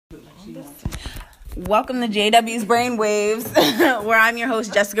Welcome to JW's Brainwaves, where I'm your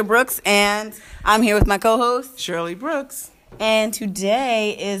host, Jessica Brooks, and I'm here with my co-host, Shirley Brooks. And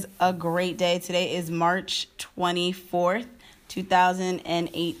today is a great day. Today is March 24th,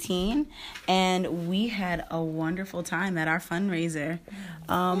 2018, and we had a wonderful time at our fundraiser.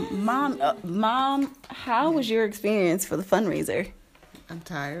 Mom, how was your experience for the fundraiser? I'm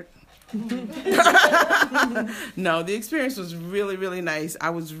tired. No, the experience was really, really nice. I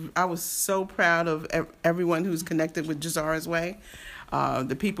was so proud of everyone who's connected with Jazara's Way.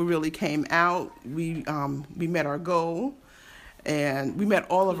 The people really came out. We met our goal, and we met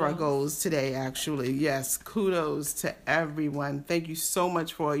all of our goals today, actually. Yes, kudos to everyone. Thank you so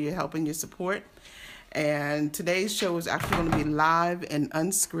much for your help and your support. And today's show is actually going to be live and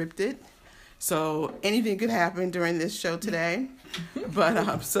unscripted. So anything could happen during this show today.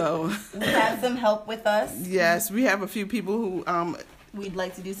 But so we have some help with us. Yes, we have a few people who we'd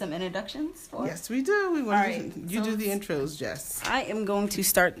like to do some introductions for. Yes, we do. We want you do the intros, Jess. I am going to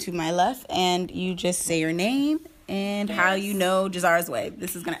start to my left, and you just say your name and how you know Jazara's Way.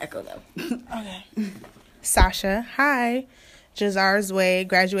 This is going to echo, though. Okay. Sasha, hi. Jazara's Way,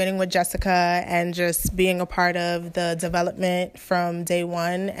 graduating with Jessica and just being a part of the development from day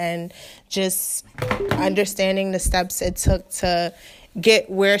one and just understanding the steps it took to get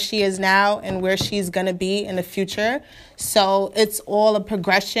where she is now and where she's going to be in the future. So it's all a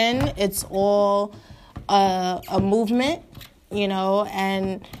progression. It's all a movement,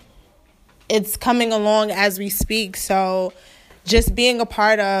 and it's coming along as we speak. So just being a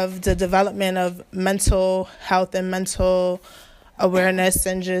part of the development of mental health and mental awareness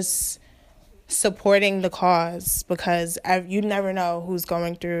and just supporting the cause, because you never know who's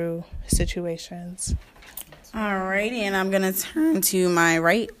going through situations. Alrighty, and I'm going to turn to my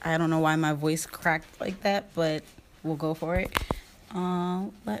right. I don't know why my voice cracked like that, but we'll go for it.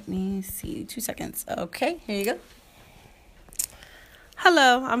 Let me see. 2 seconds. Okay, here you go.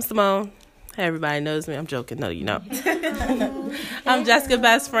 Hello, I'm Simone. Hey, everybody knows me. I'm joking. No, you know. I'm Jessica's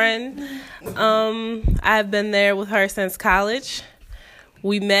best friend. I've been there with her since college.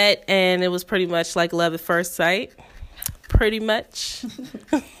 We met, and it was pretty much like love at first sight. Pretty much.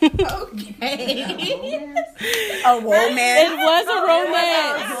 Okay. A romance. It was a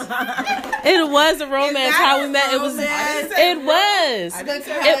romance. It was a romance. How we met. It was.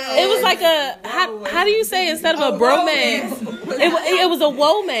 It was like a. How do you say instead of a bromance? It was a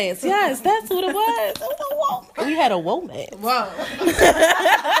womance. Yes, that's what it was. It was a womance. We had a womance. Whoa.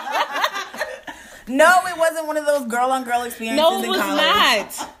 No, it wasn't one of those girl-on-girl experiences. No, it was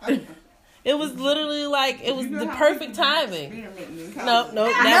not. It was literally like, it was the perfect timing. No,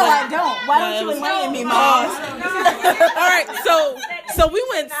 I don't. Why don't you enlighten me, Mom? All right, so we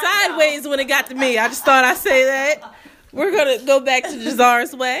went sideways when it got to me. I just thought I'd say that. We're going to go back to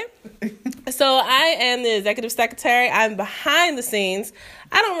Jazara's Way. So I am the executive secretary. I'm behind the scenes.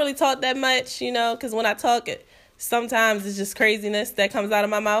 I don't really talk that much, because when I talk, sometimes it's just craziness that comes out of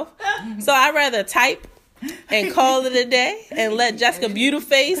my mouth. So I'd rather type and call it a day and let Jessica beautiful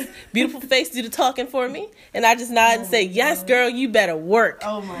face do the talking for me, and I just nod and say, yes girl, you better work.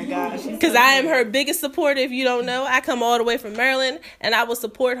 Oh my gosh, because I am her biggest supporter. If you don't know, I come all the way from Maryland, and I will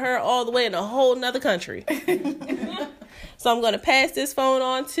support her all the way in a whole nother country. So I'm going to pass this phone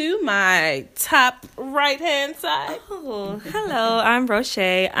on to my top right-hand side. Oh, hello, I'm Roche.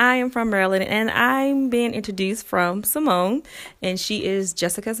 I am from Maryland, and I'm being introduced from Simone, and she is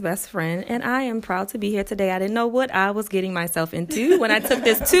Jessica's best friend, and I am proud to be here today. I didn't know what I was getting myself into when I took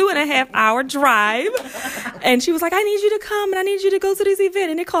this 2.5-hour drive, and she was like, I need you to come, and I need you to go to this event,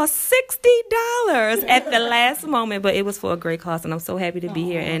 and it cost $60 at the last moment, but it was for a great cause, and I'm so happy to be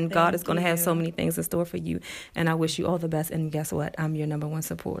here, and God is going to have so many things in store for you, and I wish you all the best. And guess what? I'm your number one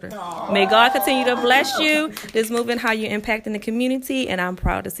supporter. Aww. May God continue to bless you, this movement, how you're impacting the community, and I'm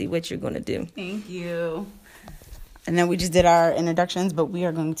proud to see what you're going to do. Thank you. And then we just did our introductions, but we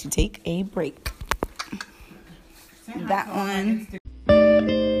are going to take a break. That one.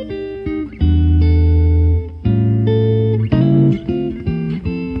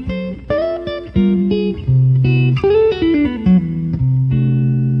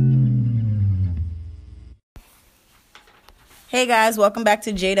 Hey guys, welcome back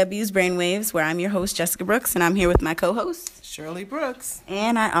to JW's Brainwaves, where I'm your host, Jessica Brooks, and I'm here with my co-host, Shirley Brooks.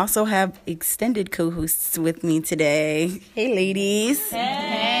 And I also have extended co-hosts with me today. Hey ladies.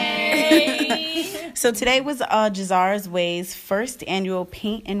 Hey. So today was Jazara's Way's first annual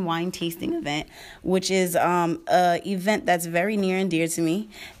paint and wine tasting event, which is an event that's very near and dear to me.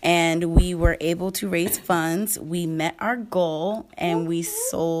 And we were able to raise funds. We met our goal and we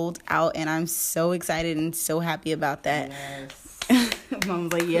sold out. And I'm so excited and so happy about that. Yes.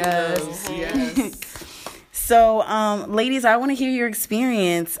 Mom's like, yes. Yes. So, ladies, I want to hear your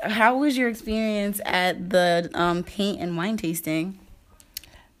experience. How was your experience at the paint and wine tasting?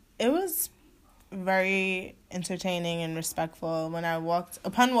 It was very entertaining and respectful.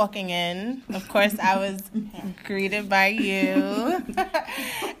 Upon walking in, of course, I was greeted by you.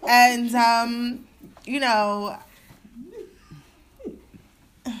 And,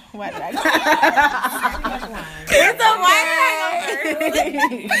 why did I go? You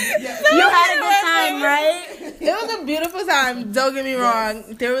had a good time, right? It was a beautiful time. Don't get me wrong.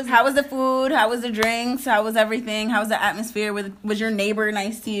 How was the food? How was the drinks? How was everything? How was the atmosphere? Was your neighbor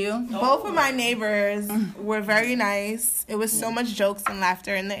nice to you? Both of my neighbors were very nice. It was so much jokes and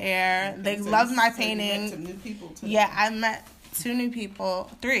laughter in the air. They loved my painting. You met some new people too. Yeah, I met 2 new people.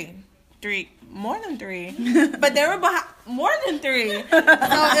 3. More than 3. But they were more than 3. So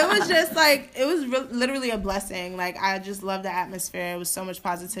it was just like, it was literally a blessing. Like, I just loved the atmosphere. It was so much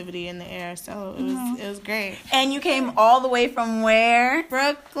positivity in the air. So it was great. And you came all the way from where?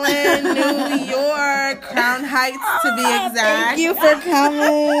 Brooklyn, New York, Crown Heights to be exact. Thank you for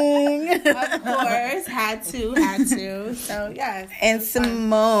coming. Of course, had to. So, yes. And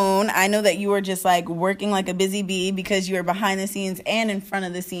Simone, I know that you were just like working like a busy bee because you were behind the scenes and in front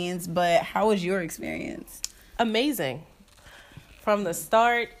of the scenes, but how was your experience? Amazing. From the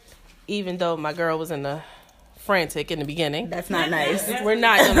start, even though my girl was frantic in the beginning. That's not nice. We're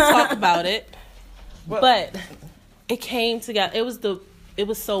not going to talk about it. But it came together. It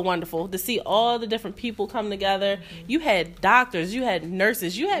was so wonderful to see all the different people come together. You had doctors, you had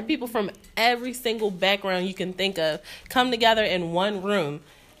nurses, you had people from every single background you can think of come together in one room.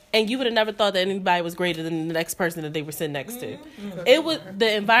 And you would have never thought that anybody was greater than the next person that they were sitting next to.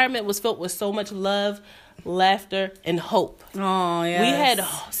 The environment was filled with so much love, laughter, and hope. Oh, yeah. We had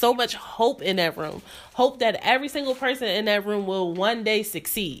so much hope in that room. Hope that every single person in that room will one day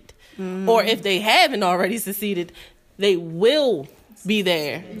succeed. Or if they haven't already succeeded, they will be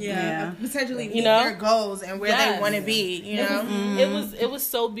there. Yeah. Potentially meet their goals and where they want to be, It was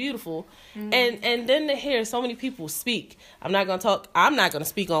so beautiful. And then to hear so many people speak. I'm not going to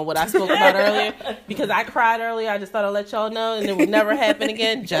speak on what I spoke about earlier because I cried earlier. I just thought I'd let y'all know and it would never happen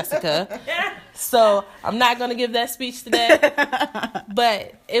again, Jessica. So I'm not going to give that speech today.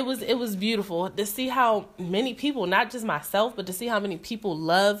 But it was beautiful to see how many people, not just myself, but to see how many people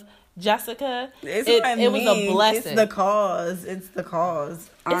love Jessica. It was a blessing. It's the cause.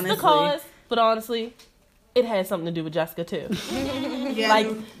 Honestly. It's the cause, but honestly, it had something to do with Jessica too. Yeah, like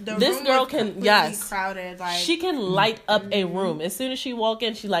the this room girl was can completely crowded. Like, she can light up a room. As soon as she walk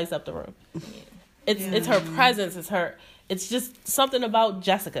in, she lights up the room. It's her presence. It's just something about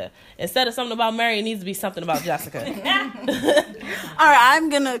Jessica. Instead of something about Mary, it needs to be something about Jessica. All right, I'm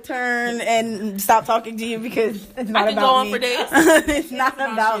gonna turn and stop talking to you because it's not I can about go on me. for days. It's not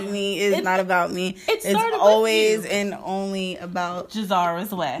about me. It's not about me. It's always and only about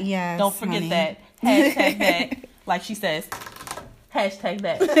Jazara's way. Yes, Don't forget honey. that. Hashtag that. Like she says. Hashtag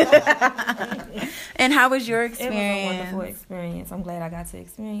that. And how was your It experience? was a wonderful experience. I'm glad I got to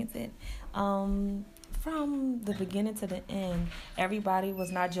experience it. From the beginning to the end, everybody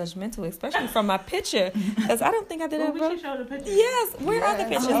was not judgmental, especially from my picture, because I don't think I did it. We should show the picture. Yes, where are the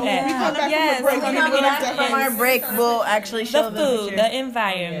pictures at? Yes. From our break, we'll actually show The food, picture. the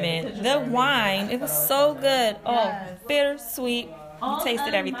environment, the wine. It was so good. Oh, bittersweet. We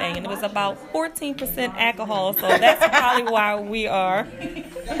tasted everything, and it was about 14% alcohol, so that's probably why we are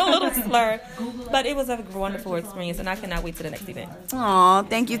a little slurred. But it was a wonderful experience, and I cannot wait to the next event. Aw,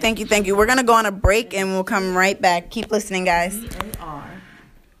 thank you. We're gonna go on a break and we'll come right back. Keep listening, guys.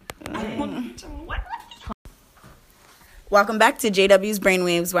 Welcome back to JW's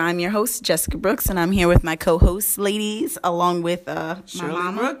Brainwaves, where I'm your host, Jessica Brooks, and I'm here with my co-hosts, ladies, along with my Shirley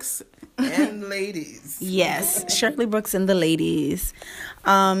mama. Brooks and ladies. Yes, Shirley Brooks and the ladies.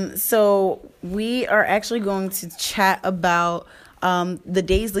 So we are actually going to chat about the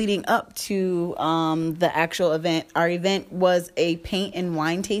days leading up to the actual event. Our event was a paint and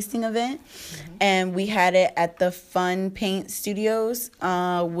wine tasting event, and we had it at the Fun Paint Studios,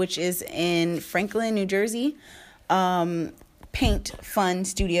 which is in Franklin, New Jersey. Paint Fun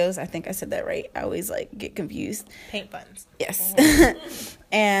Studios. I think I said that right. I always get confused. Paint buns. Yes.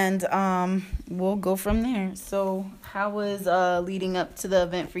 And we'll go from there. So how was leading up to the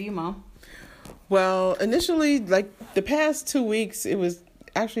event for you, Mom? Well, initially, the past 2 weeks, it was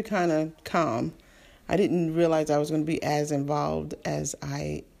actually kind of calm. I didn't realize I was going to be as involved as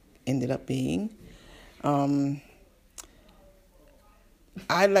I ended up being. I'd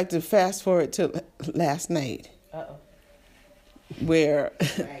like to fast forward to last night. Uh-oh. where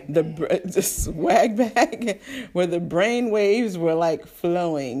the swag bag, where the brain waves were like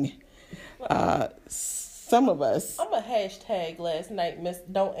flowing. Some of us. I'm a hashtag last night, Miss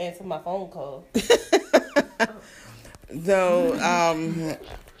Don't Answer My Phone Call. Though,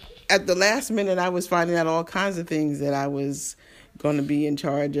 at the last minute, I was finding out all kinds of things that I was going to be in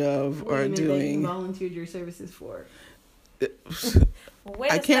charge of or doing. Volunteered your services for. Way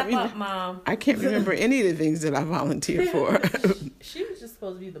to step up, Mom. I can't remember any of the things that I volunteered for. She was just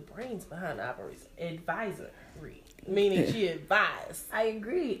supposed to be the brains behind the operation. Advisory. Meaning she advised. I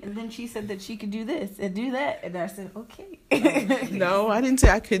agree. And then she said that she could do this and do that. And I said, okay. No, I didn't say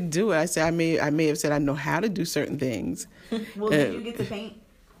I could do it. I said I may have said I know how to do certain things. Well, did you get to paint?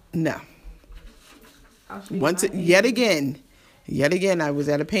 No. Yet again, I was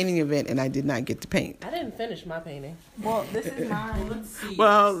at a painting event and I did not get to paint. I didn't finish my painting. Well, this is mine. Let's see.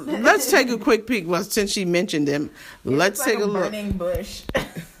 Well, let's take a quick peek. Well, since she mentioned him, let's take a look. Burning bush.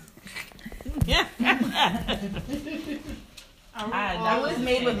 It was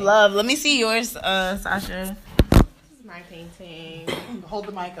made with love. Let me see yours, Sasha. This is my painting. Hold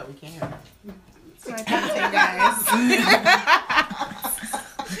the mic up. We can't hear it. It's my painting, guys.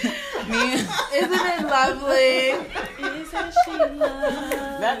 Isn't it lovely? Isn't she lovely?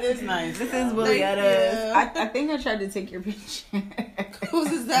 That is nice. This is Willietta's. I think I tried to take your picture.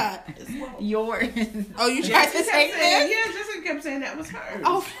 Whose is that? Yours. Oh, you tried to take this? Yeah, Jessica kept saying that was hers.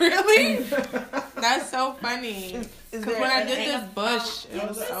 Oh, really? That's so funny. Because there when I an did this bush, it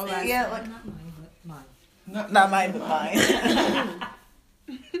was so like... Yeah, like, not mine, but mine.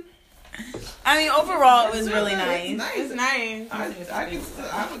 I mean, overall, it was really nice. It's nice. I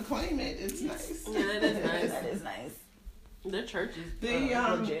would claim it. It's nice. Yeah, that is nice. That is nice. The church is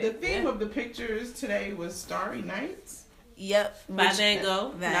The theme of the pictures today was Starry Nights. Yep. by Van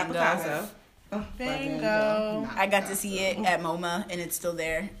Gogh, not Picasso. Van Gogh. I got to see it at MoMA, and it's still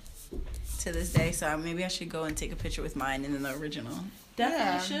there to this day. So maybe I should go and take a picture with mine and then the original.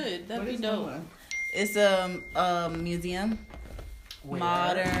 Definitely should. That'd be dope. It's a museum. Where?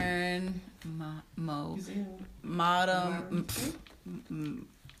 Modern. The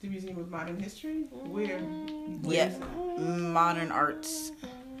Museum of Modern History? Where? Yeah. Modern Arts.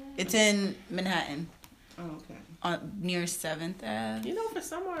 It's in Manhattan. Oh, okay. Near 7th Ave. You know, for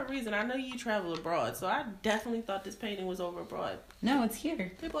some odd reason, I know you travel abroad, so I definitely thought this painting was over abroad. No, it's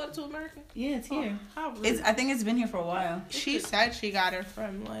here. They brought it to America? Yeah, it's here. How rude. I think it's been here for a while. She said she got it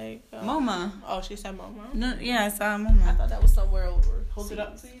from like... MoMA. Oh, she said MoMA? No, yeah, I saw I MoMA. thought that was somewhere over. Hold it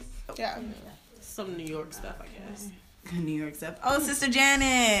up, please. Yeah. Some New York stuff, I guess. New York stuff. Oh, Sister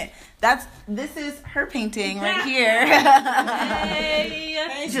Janet. This is her painting right here. Hey.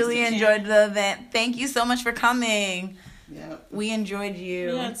 Julie enjoyed the event. Thank you so much for coming. Yeah. We enjoyed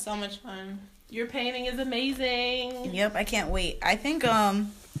you. We had so much fun. Your painting is amazing. Yep, I can't wait. I think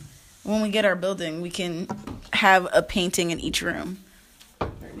when we get our building, we can have a painting in each room.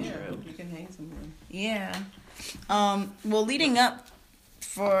 Yeah, you can hang somewhere. Yeah. Well, leading up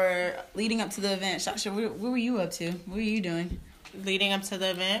to the event, Sasha, what were you up to? What were you doing? Leading up to the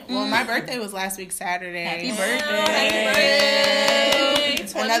event? Well, my birthday was last week Saturday. Happy birthday. Happy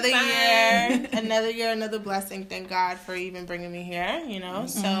birthday. Another year, another blessing. Thank God for even bringing me here, you know?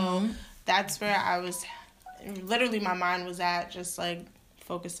 So that's where I was, literally my mind was at, just like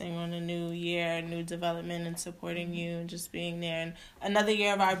focusing on a new year, new development, and supporting you, and just being there. And another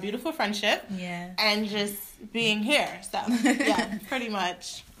year of our beautiful friendship. Yeah. And just being here. So, yeah, pretty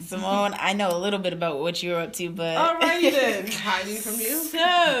much. Simone, I know a little bit about what you're up to, but... Alrighty then. Hiding from you?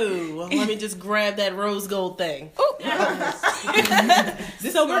 So, let me just grab that rose gold thing. Ooh.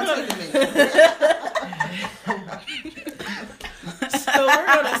 So we're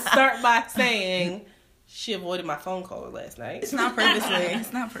gonna start by saying she avoided my phone call last night. It's not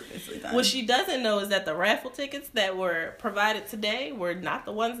purposely done. What she doesn't know is that the raffle tickets that were provided today were not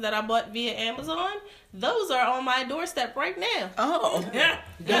the ones that I bought via Amazon. Those are on my doorstep right now. Oh. Yeah.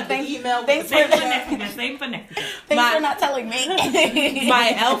 Got the email. Thanks for not telling me.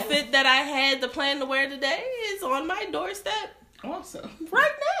 My outfit that I had the plan to wear today is on my doorstep Awesome.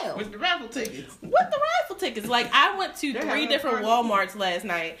 right now. With the raffle tickets. With the raffle tickets. Like, I went to 3 different Walmarts last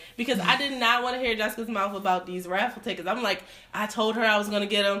night because I did not want to hear Jessica's mouth about these raffle tickets. I'm like, I told her I was going to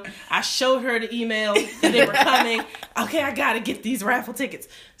get them. I showed her the email that they were coming. Okay, I got to get these raffle tickets.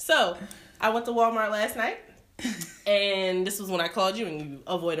 So, I went to Walmart last night. And this was when I called you and you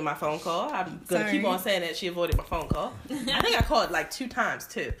avoided my phone call. I'm going to keep on saying that she avoided my phone call. I think I called like 2 times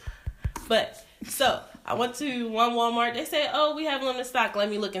too. But, so, I went to one Walmart. They said, oh, we have them in stock. Let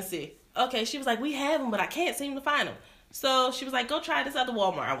me look and see. Okay, she was like, we have them, but I can't seem to find them. So she was like, go try this other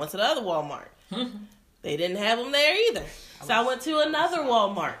Walmart. I went to the other Walmart. They didn't have them there either. So I went to another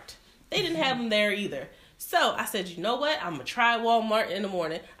Walmart. They didn't have them there either. So I said, you know what? I'm going to try Walmart in the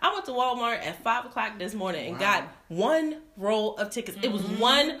morning. I went to Walmart at 5 o'clock this morning and got one roll of tickets. It was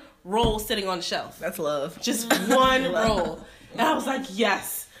one roll sitting on the shelf. That's love. Just one roll. And I was like,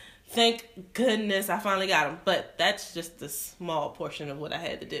 yes. Thank goodness I finally got them. But that's just a small portion of what I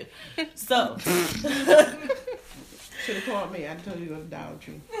had to do. So. Should have called me. I told you to go to Dollar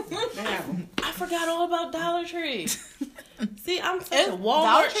Tree. They have them. I forgot all about Dollar Tree. See, I'm such a Dollar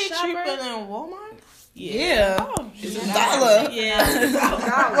Walmart Tree shopper. cheaper than Walmart? Yeah. It's $1.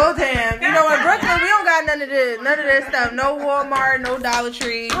 Yeah. Well, damn. You know, in Brooklyn, we don't got none of this stuff. No Walmart, no Dollar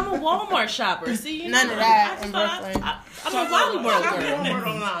Tree. I'm a Walmart shopper. See, None of that in Brooklyn. I'm a Wally World Shop girl. Walmart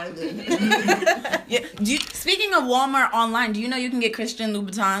online then. Yeah. Speaking of Walmart online, do you know you can get Christian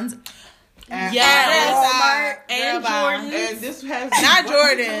Louboutins? Yes. And Jordan. And this has Not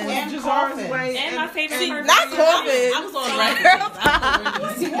Jordan. And Jazar's Way. And my favorite person. Not COVID. I was on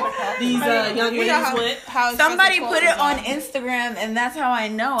record. These young ladies went. Somebody put it on Instagram, and that's how I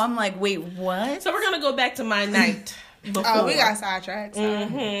know. I'm like, wait, what? So we're going to go back to my night before. Oh, we got sidetracked.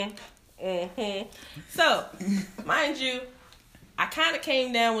 So, mind you, I kind of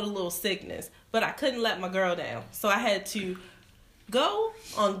came down with a little sickness, but I couldn't let my girl down. So I had to go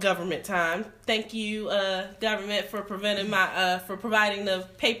on government time. Thank you, government, for providing the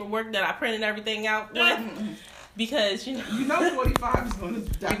paperwork that I printed everything out with. Because You know 45 is going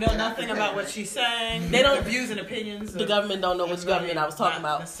to die. We know nothing about what she's saying. They don't- The views and opinions. the government don't know which government I was talking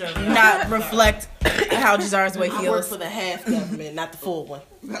about. Not reflect how Jazar's Way I work feels. for the half government, not the full one.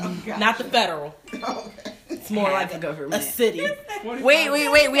 Not the federal. It's more like a city. Wait.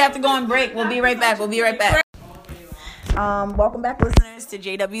 We have to go on break. We'll be right back. Welcome back, listeners, to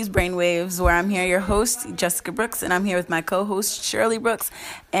JW's Brainwaves, where I'm here, your host, Jessica Brooks, and I'm here with my co-host, Shirley Brooks,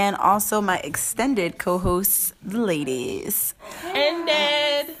 and also my extended co-hosts, the ladies. And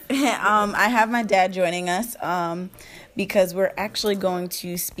Dad. I have my dad joining us because we're actually going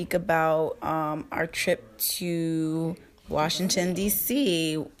to speak about our trip to Washington,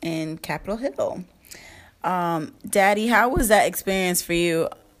 D.C. and Capitol Hill. Daddy, how was that experience for you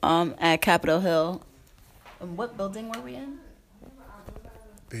at Capitol Hill? What building were we in?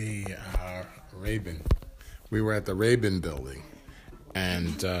 The Rabin. We were at the Rabin building,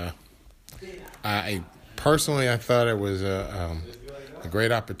 and I thought it was a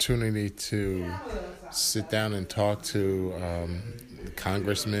great opportunity to sit down and talk to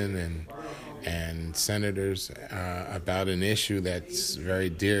congressmen and senators about an issue that's very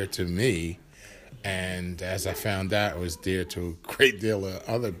dear to me, and as I found out, it was dear to a great deal of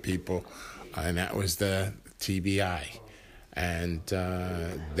other people, and that was the TBI. And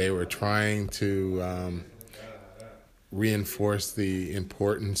they were trying to reinforce the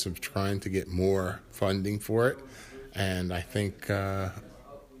importance of trying to get more funding for it. And I think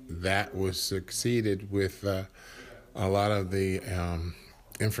that was succeeded with a lot of the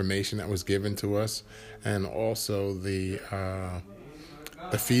information that was given to us, and also the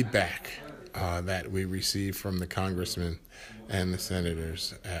feedback that we received from the congressmen and the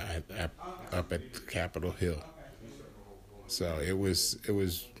senators up at Capitol Hill. So it was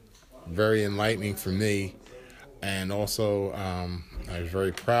very enlightening for me, and also I was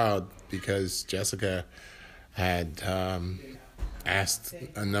very proud because Jessica had asked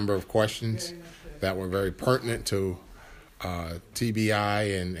a number of questions that were very pertinent to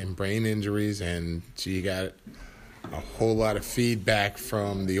TBI and brain injuries, and she got a whole lot of feedback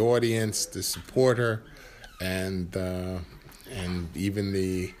from the audience to support her, and even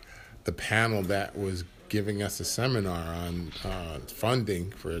the panel that was giving us a seminar on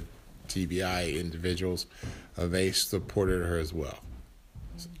funding for TBI individuals, they supported her as well.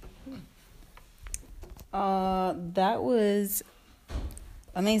 That was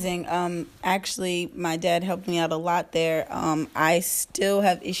amazing. Actually, my dad helped me out a lot there. I still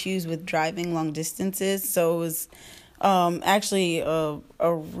have issues with driving long distances, so it was actually a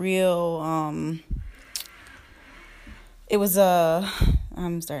real. It was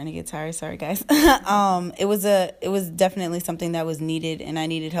I'm starting to get tired. Sorry, guys. It was definitely something that was needed, and I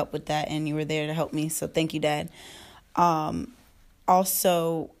needed help with that, and you were there to help me. So thank you, Dad.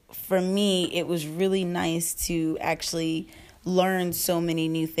 Also, for me, it was really nice to actually learn so many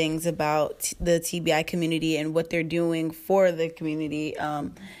new things about the TBI community and what they're doing for the community.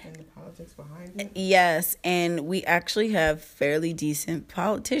 And the politics behind it. Yes, and we actually have fairly decent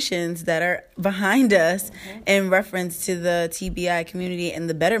politicians that are behind us in reference to the TBI community and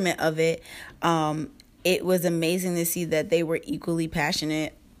the betterment of it. It was amazing to see that they were equally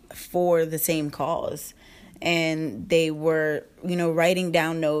passionate for the same cause. and they were, writing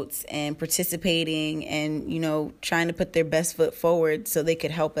down notes and participating and, trying to put their best foot forward so they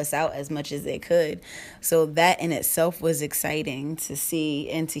could help us out as much as they could. So that in itself was exciting to see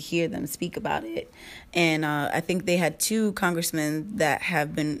and to hear them speak about it. And I think they had 2 congressmen that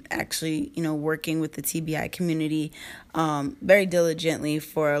have been actually, working with the TBI community very diligently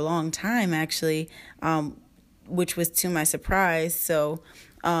for a long time, actually, which was to my surprise. So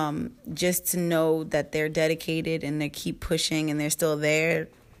just to know that they're dedicated and they keep pushing and they're still there,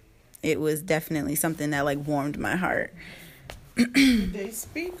 it was definitely something that warmed my heart. Did they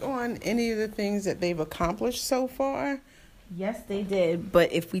speak on any of the things that they've accomplished so far? Yes, they did.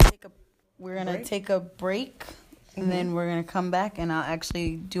 But if we're going to take a break, and then we're going to come back and I'll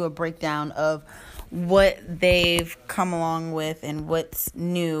actually do a breakdown of what they've come along with and what's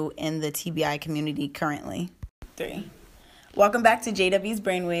new in the TBI community currently. 3. Welcome back to JW's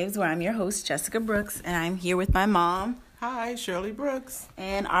Brainwaves, where I'm your host, Jessica Brooks, and I'm here with my mom. Hi, Shirley Brooks.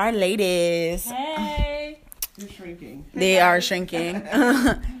 And our ladies. Hey. You're shrinking. They are shrinking.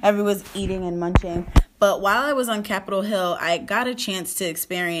 Everyone's eating and munching. But while I was on Capitol Hill, I got a chance to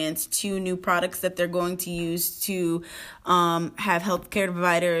experience 2 new products that they're going to use to have healthcare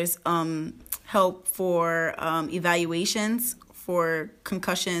providers help for evaluations for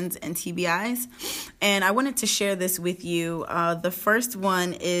concussions and TBIs. And I wanted to share this with you. The first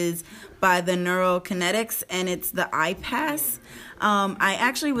one is by the Neurokinetics, and it's the iPass. I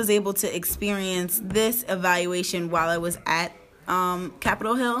actually was able to experience this evaluation while I was at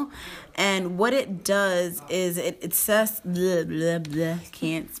Capitol Hill. And what it does is it says, blah, blah, blah,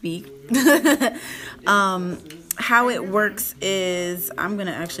 can't speak. How it works is, I'm going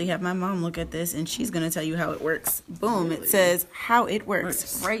to actually have my mom look at this and she's going to tell you how it works. Boom, it says how it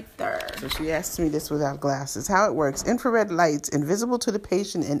works right there. So she asked me this without glasses. How it works. Infrared lights, invisible to the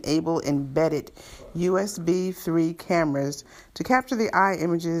patient, enable embedded USB 3 cameras to capture the eye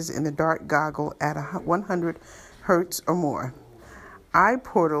images in the dark goggle at 100 hertz or more. Eye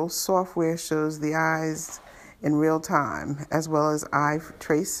Portal software shows the eyes in real time, as well as eye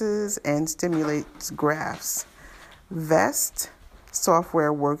traces and stimulates graphs. Vest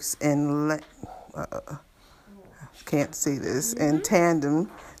software works in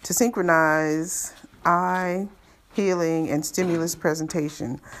tandem to synchronize eye healing and stimulus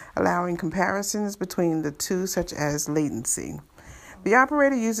presentation, allowing comparisons between the 2 such as latency. The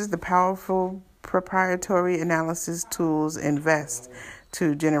operator uses the powerful proprietary analysis tools in Vest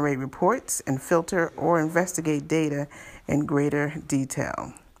to generate reports and filter or investigate data in greater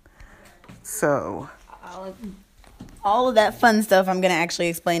detail. So all of that fun stuff I'm going to actually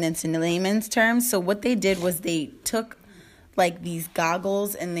explain into layman's terms. So what they did was they took these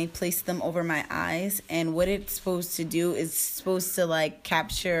goggles and they placed them over my eyes, and what it's supposed to do is supposed to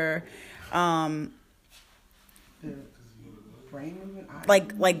capture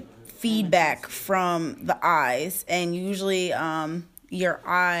feedback from the eyes, and usually your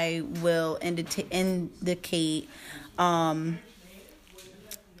eye will indicate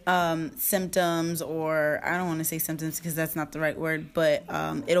symptoms, or I don't want to say symptoms because that's not the right word, but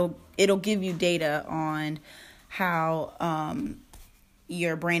it'll give you data on how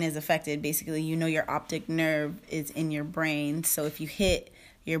your brain is affected. Basically, your optic nerve is in your brain, so if you hit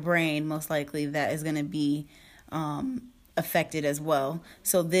your brain, most likely that is going to be affected as well.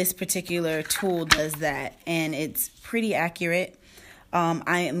 So this particular tool does that, and it's pretty accurate.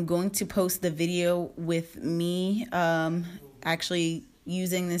 I am going to post the video with me actually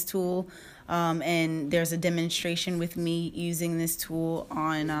using this tool, and there's a demonstration with me using this tool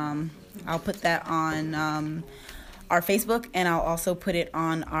on I'll put that on our Facebook, and I'll also put it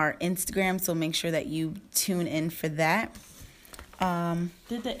on our Instagram, so make sure that you tune in for that.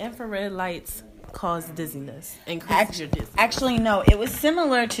 Did the infrared lights cause dizziness? Increase your dizziness? Actually, no. It was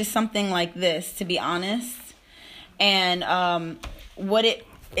similar to something like this, to be honest. And what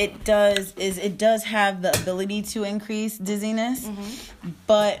it does is it does have the ability to increase dizziness,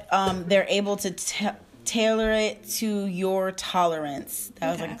 but they're able to tailor it to your tolerance.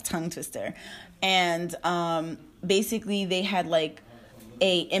 That was like a tongue twister. And basically they had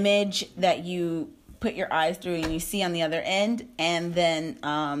a image that you put your eyes through and you see on the other end, and then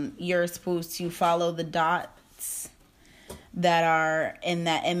you're supposed to follow the dots that are in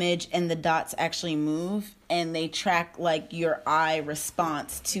that image, and the dots actually move, and they track your eye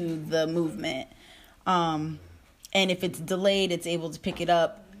response to the movement, and if it's delayed, it's able to pick it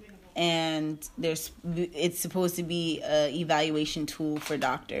up, and it's supposed to be a evaluation tool for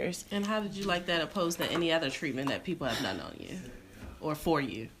doctors. And how did you like that opposed to any other treatment that people have done on you or for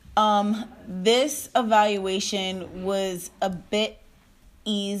you? This evaluation was a bit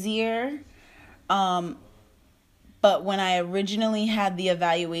easier. But when I originally had the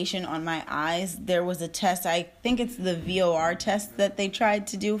evaluation on my eyes, there was a test. I think it's the VOR test that they tried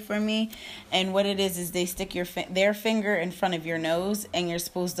to do for me. And what it is they stick their finger in front of your nose, and you're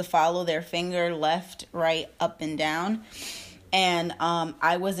supposed to follow their finger left, right, up, and down. And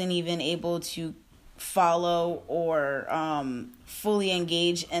I wasn't even able to follow or fully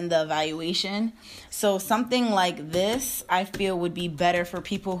engage in the evaluation. So something like this, I feel, would be better for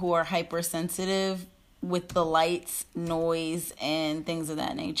people who are hypersensitive with the lights, noise, and things of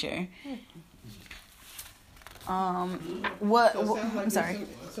that nature. So it sounds like I'm there's sorry.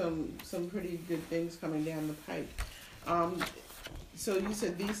 some pretty good things coming down the pipe. So you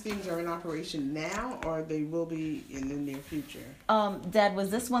said these things are in operation now, or they will be in the near future? Dad,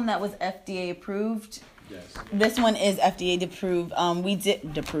 was this one that was FDA approved? Yes. This one is FDA approved. We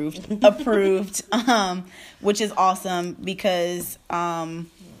did approved, which is awesome because I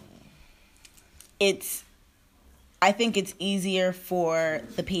think it's easier for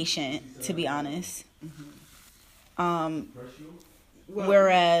the patient, to be honest.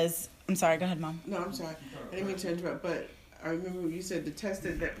 Whereas, I'm sorry, go ahead, Mom. No, I'm sorry. I didn't mean to interrupt, but I remember you said the test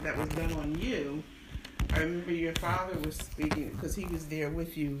that was done on you. I remember your father was speaking because he was there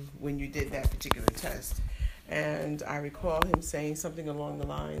with you when you did that particular test. And I recall him saying something along the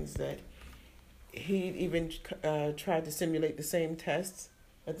lines that he even tried to simulate the same tests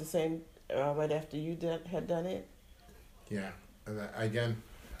at the same right after you had done it. Yeah. Again,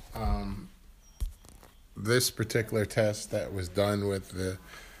 this particular test that was done with the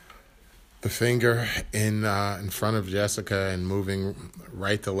finger in front of Jessica and moving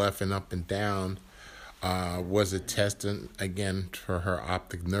right to left and up and down was a test, again, for her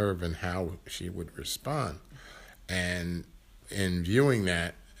optic nerve and how she would respond. And in viewing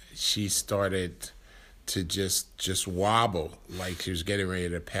that, she started to just wobble like she was getting ready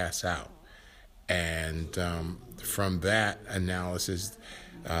to pass out. And from that analysis,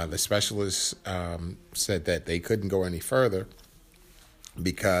 the specialists said that they couldn't go any further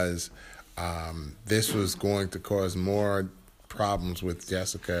because this was going to cause more problems with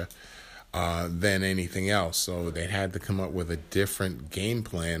Jessica than anything else. So they had to come up with a different game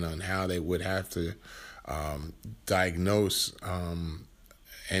plan on how they would have to diagnose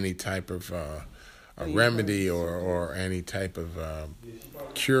any type of a remedy or any type of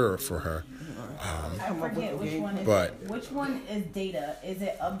cure for her. I forget which one is. But which one is data? Is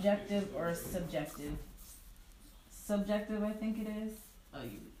it objective or subjective? Subjective, I think it is.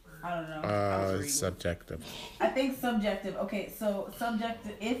 I don't know. Subjective. I think subjective. Okay, so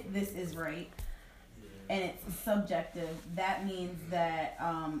subjective. If this is right, and it's subjective, that means that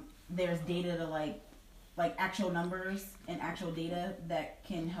there's data to like actual numbers and actual data that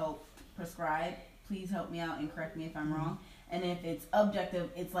can help prescribe. Please help me out and correct me if I'm wrong. And if it's objective,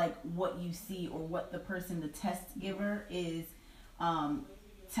 it's like what you see or what the person, the test giver, is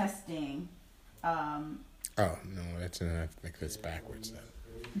testing. Oh no, I think that's backwards then.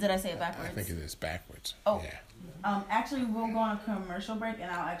 Did I say it backwards? I think it is backwards. Oh. Yeah. Actually, we'll go on a commercial break, and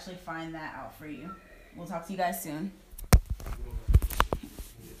I'll actually find that out for you. We'll talk to you guys soon.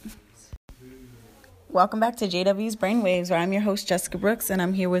 Welcome back to JW's Brainwaves, where I'm your host, Jessica Brooks, and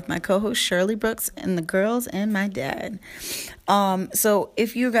I'm here with my co-host, Shirley Brooks, and the girls and my dad. So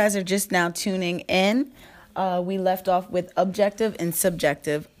if you guys are just now tuning in, we left off with objective and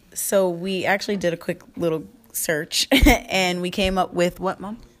subjective. So we actually did a quick little search, and we came up with what,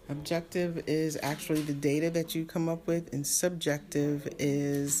 Mom? Objective is actually the data that you come up with, and subjective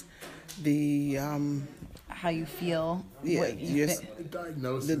is the how you feel. Yeah,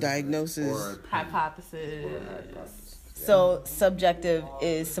 the diagnosis. Or Hypothesis. So subjective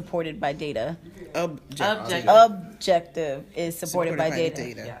is supported by data. Objective is supported by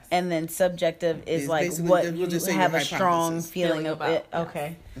data. Yes. And then subjective is like basically what we'll you just say have your a strong hypothesis. feeling of About, it. yes.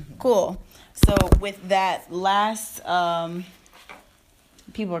 Okay, cool. So with that last,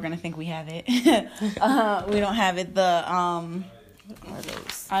 people are going to think we have it. We don't have it.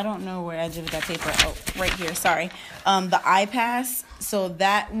 I don't know where I did that paper. Oh, right here. Sorry. The iPass. So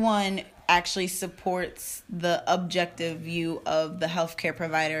that one actually supports the objective view of the healthcare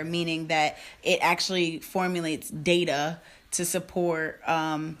provider, meaning that it actually formulates data to support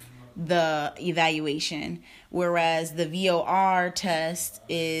the evaluation. Whereas the VOR test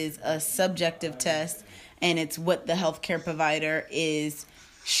is a subjective test, and it's what the healthcare provider is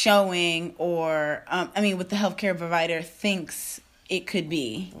showing, or what the healthcare provider thinks it could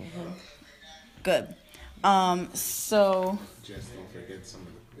be. Good. So Just don't forget some of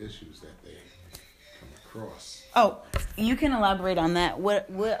the issues that they come across. Oh, you can elaborate on that. What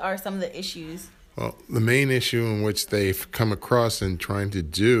are some of the issues? Well, the main issue in which they've come across in trying to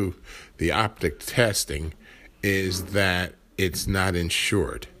do the optic testing is that it's not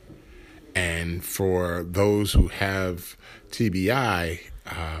insured. And for those who have TBI,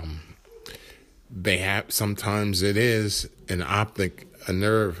 they have, sometimes it is a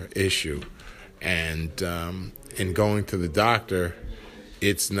nerve issue, and in going to the doctor,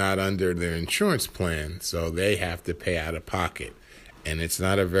 it's not under their insurance plan, so they have to pay out of pocket, and it's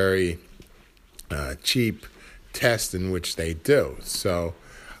not a very cheap test in which they do. So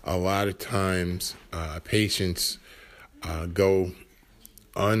a lot of times patients go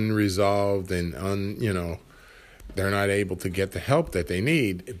unresolved and they're not able to get the help that they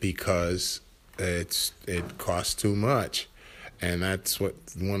need because it costs too much. And that's what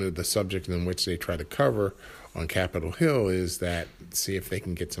one of the subjects in which they try to cover on Capitol Hill is that, see if they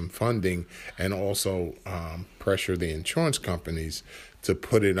can get some funding and also pressure the insurance companies to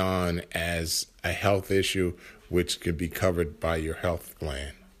put it on as a health issue which could be covered by your health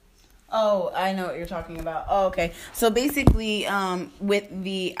plan. Oh, I know what you're talking about. Oh, okay. So basically, with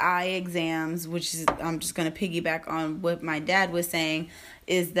the eye exams, which is, I'm just going to piggyback on what my dad was saying,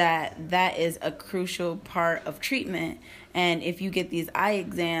 is that is a crucial part of treatment. And if you get these eye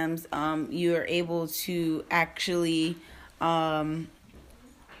exams, you are able to actually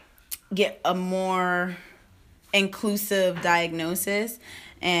get a more inclusive diagnosis.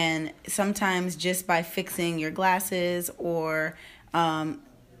 And sometimes just by fixing your glasses or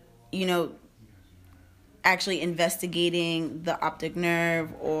actually investigating the optic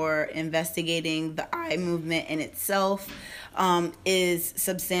nerve or investigating the eye movement in itself is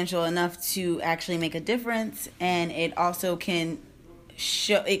substantial enough to actually make a difference. And it also can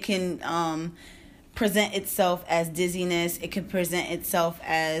present itself as dizziness. It can present itself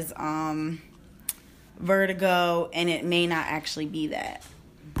as vertigo, and it may not actually be that.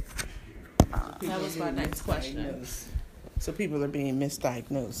 That was my next question. So people are being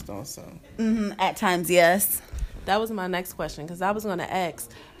misdiagnosed also. Mm-hmm. At times, yes. That was my next question, because I was going to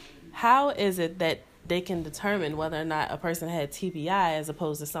ask, how is it that they can determine whether or not a person had TBI as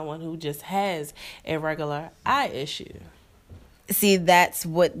opposed to someone who just has a regular eye issue? See, that's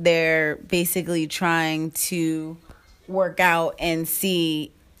what they're basically trying to work out and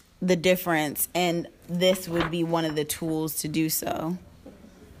see the difference, and this would be one of the tools to do so.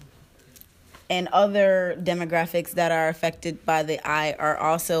 And other demographics that are affected by the eye are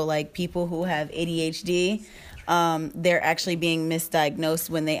also like people who have ADHD. They're actually being misdiagnosed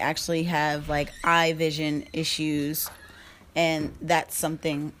when they actually have like eye vision issues. And that's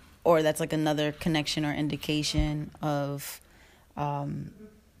something, or that's like another connection or indication of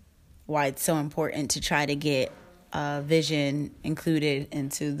why it's so important to try to get vision included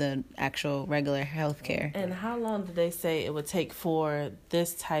into the actual regular healthcare. And how long did they say it would take for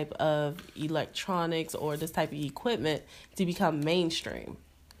this type of electronics or this type of equipment to become mainstream?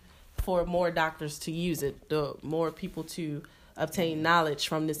 For more doctors to use it, the more people to obtain knowledge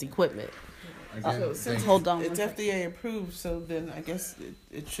from this equipment. Hold on. It's FDA approved, so then I guess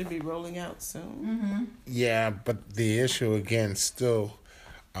it should be rolling out soon. Mm-hmm. Yeah, but the issue again still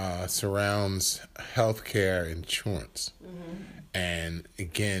surrounds healthcare insurance. Mm-hmm. And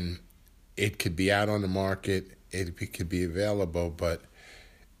again, it could be out on the market, it could be available, but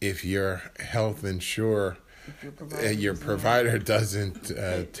if your health insurer, your provider doesn't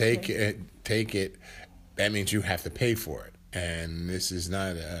take it, that means you have to pay for it. And this is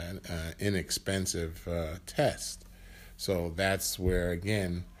not an inexpensive test. So that's where,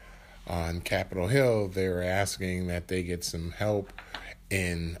 again, on Capitol Hill, they were asking that they get some help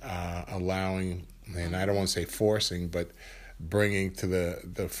in allowing, and I don't want to say forcing, but bringing to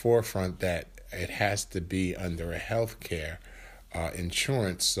the forefront that it has to be under a healthcare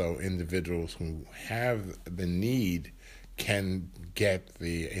insurance, so individuals who have the need can get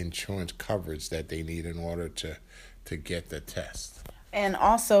the insurance coverage that they need in order to get the test. And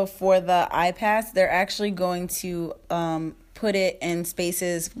also for the iPass, they're actually going to put it in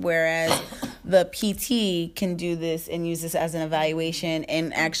spaces, whereas the PT can do this and use this as an evaluation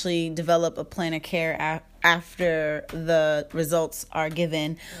and actually develop a plan of care after the results are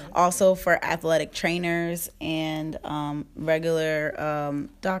given. Also for athletic trainers and regular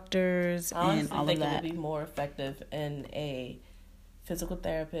doctors and all of that. I think it would be more effective in a physical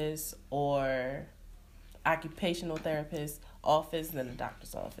therapist or occupational therapist office than a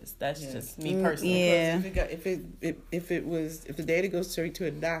doctor's office. That's just me personally. Yeah. If the data goes straight to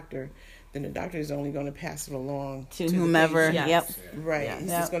a doctor, then the doctor is only going to pass it along to whomever. Yes. Yep. Right. Yes.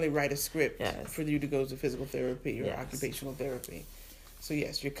 He's just going to write a script for you to go to physical therapy or occupational therapy. So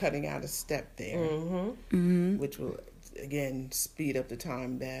yes, you're cutting out a step there, which will again speed up the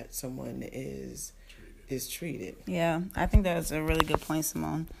time that someone is treated. Yeah, I think that's a really good point,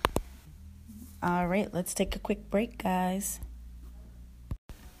 Simone. All right, let's take a quick break, guys.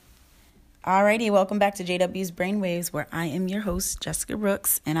 Alrighty, welcome back to JW's Brainwaves, where I am your host, Jessica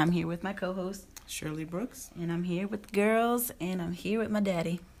Brooks, and I'm here with my co-host, Shirley Brooks. and I'm here with the girls, and I'm here with my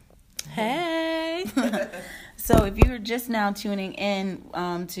daddy. Hey. So if you were just now tuning in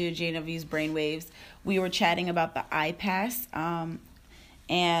to JW's Brainwaves, we were chatting about the iPass,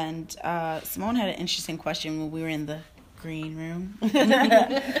 and Simone had an interesting question when we were in the green room.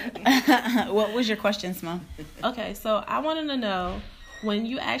 What was your question, Simone? Okay, so I wanted to know, when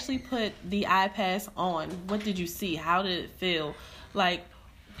you actually put the iPass on, what did you see? How did it feel? Like,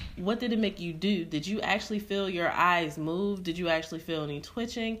 what did it make you do? Did you actually feel your eyes move? Did you actually feel any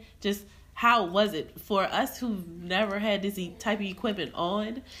twitching? Just how was it for us who've never had this type of equipment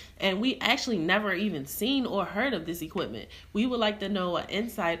on, and we actually never even seen or heard of this equipment? We would like to know an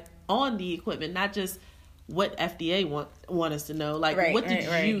insight on the equipment, not just what FDA want us to know. Like, what did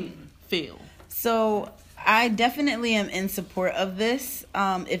you feel? So I definitely am in support of this.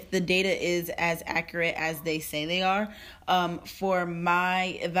 If the data is as accurate as they say they are. For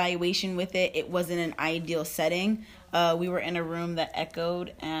my evaluation with it, it wasn't an ideal setting. We were in a room that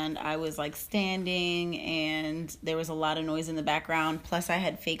echoed, and I was like standing, and there was a lot of noise in the background. Plus, I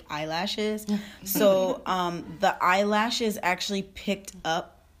had fake eyelashes. So the eyelashes actually picked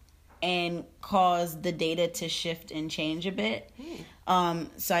up and caused the data to shift and change a bit.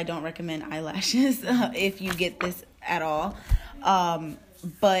 So I don't recommend eyelashes if you get this at all.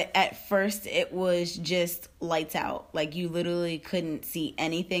 But at first it was just lights out. Like, you literally couldn't see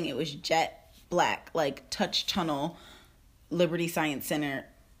anything. It was jet black, like touch tunnel, Liberty Science Center,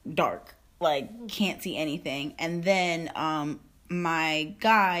 dark. Like, can't see anything. And then my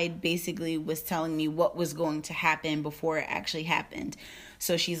guide basically was telling me what was going to happen before it actually happened.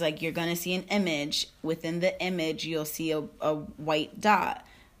 So she's like, you're going to see an image. Within the image, you'll see a white dot.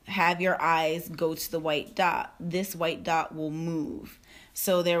 Have your eyes go to the white dot. This white dot will move.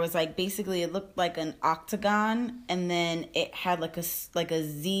 So there was like, basically it looked like an octagon, and then it had like a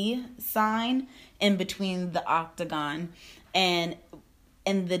Z sign in between the octagon, and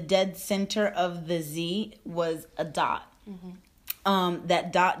in the dead center of the Z was a dot. Mm-hmm.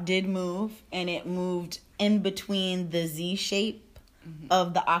 That dot did move, and it moved in between the Z shape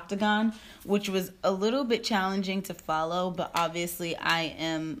of the octagon, which was a little bit challenging to follow, but obviously I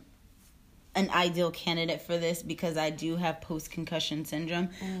am an ideal candidate for this because I do have post-concussion syndrome.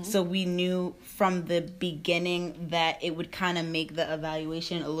 Mm-hmm. So we knew from the beginning that it would kind of make the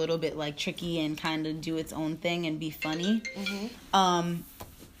evaluation a little bit like tricky and kind of do its own thing and be funny. Mm-hmm.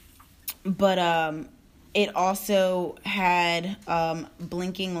 But it also had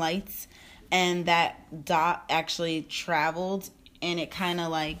blinking lights, and that dot actually traveled, and it kind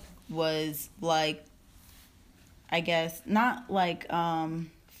of like was like, I guess, not like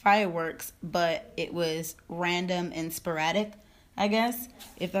fireworks, but it was random and sporadic, I guess,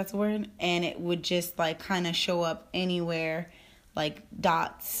 if that's a word. And it would just like kind of show up anywhere, like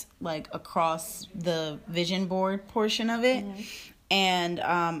dots, like across the vision board portion of it. Mm-hmm.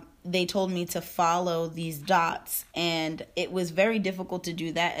 And they told me to follow these dots, and it was very difficult to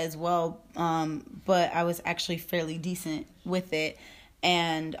do that as well. But I was actually fairly decent with it.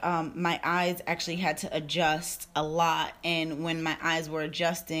 And my eyes actually had to adjust a lot. And when my eyes were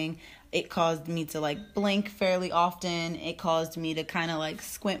adjusting, it caused me to like blink fairly often. It caused me to kind of like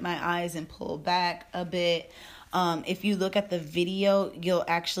squint my eyes and pull back a bit. If you look at the video, you'll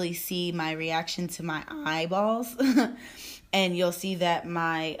actually see my reaction to my eyeballs. And you'll see that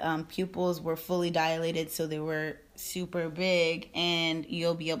my pupils were fully dilated, so they were super big. And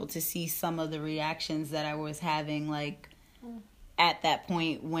you'll be able to see some of the reactions that I was having, like at that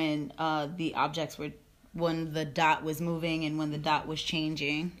point when when the dot was moving and when the dot was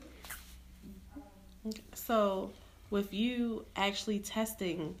changing. So, with you actually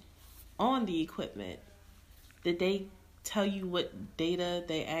testing on the equipment, did they tell you what data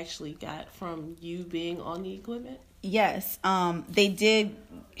they actually got from you being on the equipment? Yes, they did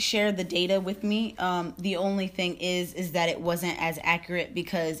share the data with me. The only thing is that it wasn't as accurate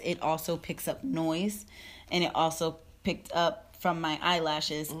because it also picks up noise, and it also picked up from my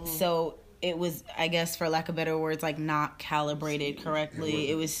eyelashes. Mm. So it was, I guess, for lack of better words, like not calibrated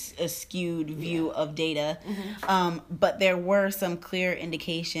correctly. It was a skewed view of data. Mm-hmm. But there were some clear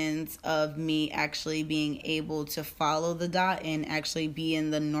indications of me actually being able to follow the dot and actually be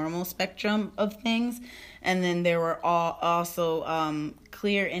in the normal spectrum of things. And then there were also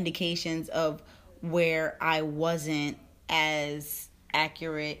clear indications of where I wasn't as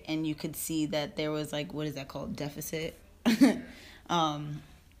accurate, and you could see that there was like, what is that called? Deficit.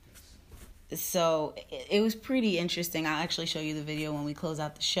 So it was pretty interesting. I'll actually show you the video when we close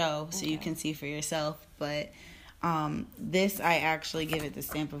out the show so you can see for yourself. But this, I actually give it the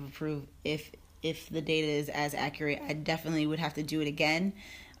stamp of approve. If the data is as accurate, I definitely would have to do it again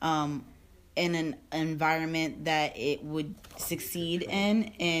in an environment that it would succeed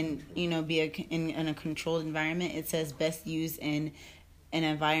in, and be in a controlled environment. It says best used in an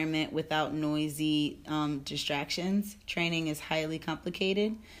environment without noisy distractions. Training is highly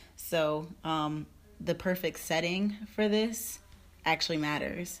complicated, so the perfect setting for this actually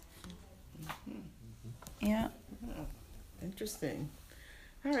matters. Yeah. Oh, interesting.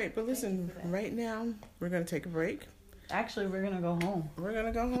 All right, but listen, right now we're going to take a break. Actually, we're going to go home. We're going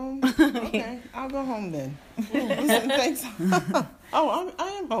to go home? Okay, I'll go home then. Listen, thanks. Oh, I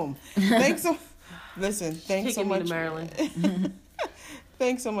am home. Thanks so Taking me much. to Maryland.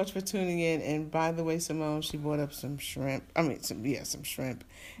 Thanks so much for tuning in. And by the way, Simone, she brought up some shrimp. Some shrimp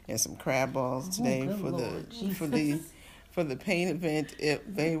and some crab balls today for the paint event.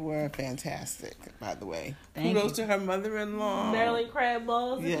 They were fantastic, by the way. Kudos to her mother-in-law. Maryland crab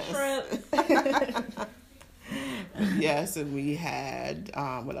balls and shrimp. Yes, and we had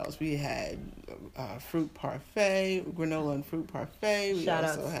what else? We had fruit parfait, granola and fruit parfait. We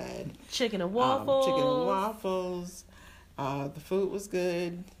also had chicken and waffles. The food was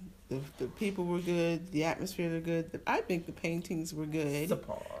good. The people were good. The atmosphere was good. I think the paintings were good.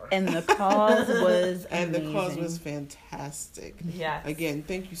 And the cause was amazing. The cause was fantastic. Yes. Again,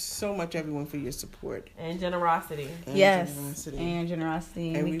 thank you so much, everyone, for your support. And generosity. And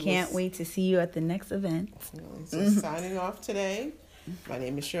generosity. And we can't wait to see you at the next event. So signing off today, my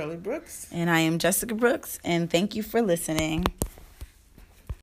name is Shirley Brooks. And I am Jessica Brooks. And thank you for listening.